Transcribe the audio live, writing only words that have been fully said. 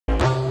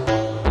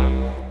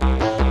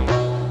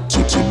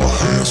till my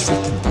hands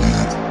fucking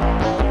bleed.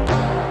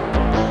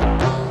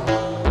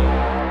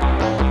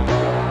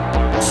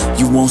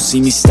 You won't see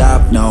me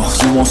stop, no,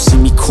 you won't see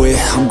me quit.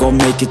 I'm gon'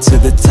 make it to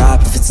the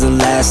top if it's the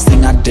last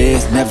thing I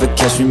did. Never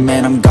catch me,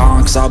 man, I'm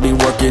gone, cause I'll be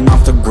working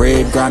off the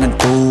grid. Grinding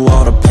through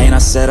all the pain, I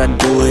said I'd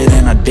do it,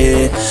 and I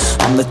did.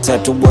 I'm the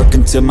type to work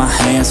until my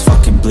hands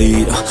fucking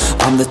bleed.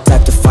 I'm the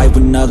type to fight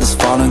when others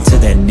fall into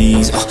their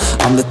knees.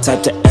 I'm the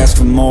type to ask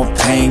for more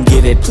pain,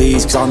 give it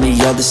please. Cause on the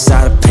other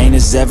side of pain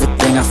is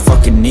everything I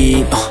fucking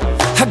need.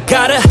 I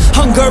got a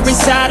hunger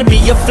inside of me,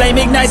 a flame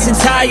ignites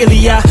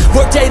entirely. I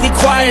work daily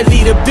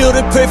quietly to build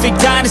a perfect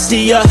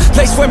dynasty, a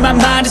place where my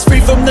mind is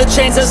free from the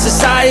chains of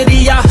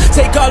society. I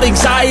take all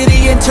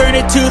anxiety and turn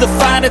it to the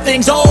finer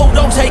things. Oh,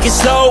 don't take it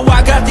slow,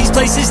 I got these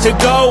places to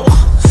go.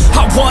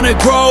 I wanna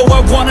grow,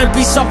 I wanna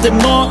be something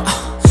more,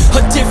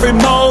 a different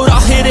mode.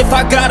 I'll hit if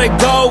I gotta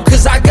go,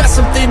 cause I got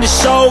something to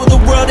show the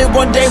world that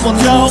one day will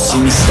know. You won't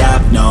see me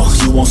stop, no,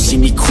 you won't see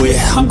me quit.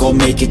 I'm gon'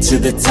 make it to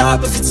the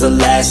top if it's the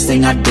last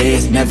thing I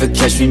did. Never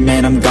catch me,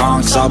 man, I'm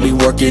gone, cause I'll be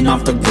working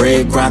off the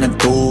grid. Grinding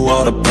through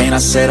all the pain, I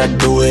said I'd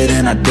do it,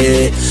 and I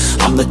did.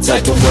 I'm the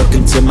type to work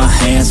until my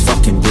hands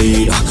fucking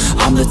bleed.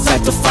 I'm the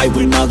type to fight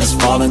when others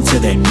fall into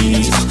their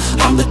knees.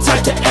 I'm the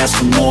type to ask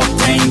for more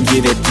pain,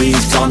 give it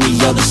please. Cause on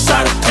the other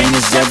side of pain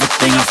is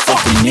everything I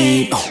fucking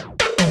need.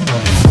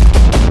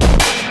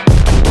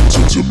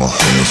 Till my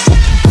hands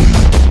fucking bleed.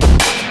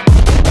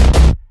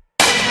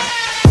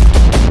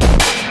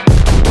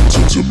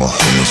 Till my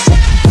hands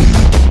fucking bleed.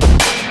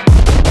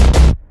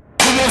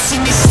 You won't see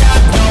me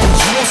stop, no,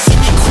 you won't see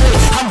me quit.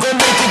 I'm gonna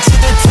make it to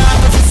the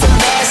top if it's the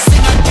last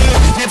thing I did.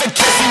 Never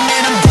catch me,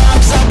 man, I'm gone,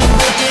 cause I've been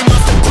working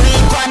off the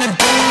grid. Grinding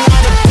through all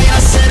the pain, I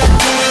said I'd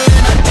do it,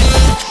 and I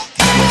did.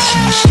 You won't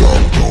see me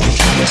stop, no,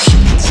 you won't see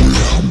me quit.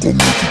 I'm gonna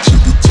make it to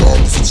the top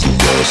if it's the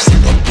last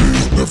thing I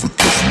did. Never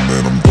catch me,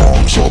 man, I'm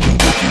gone, cause I've been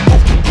working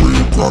off the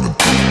grid. Grinding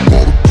through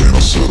all the pain, I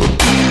said I'd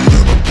do it,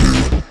 and I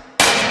did.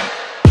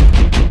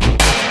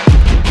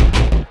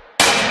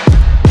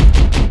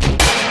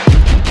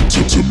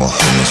 Till my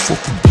hands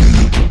fucking bleed.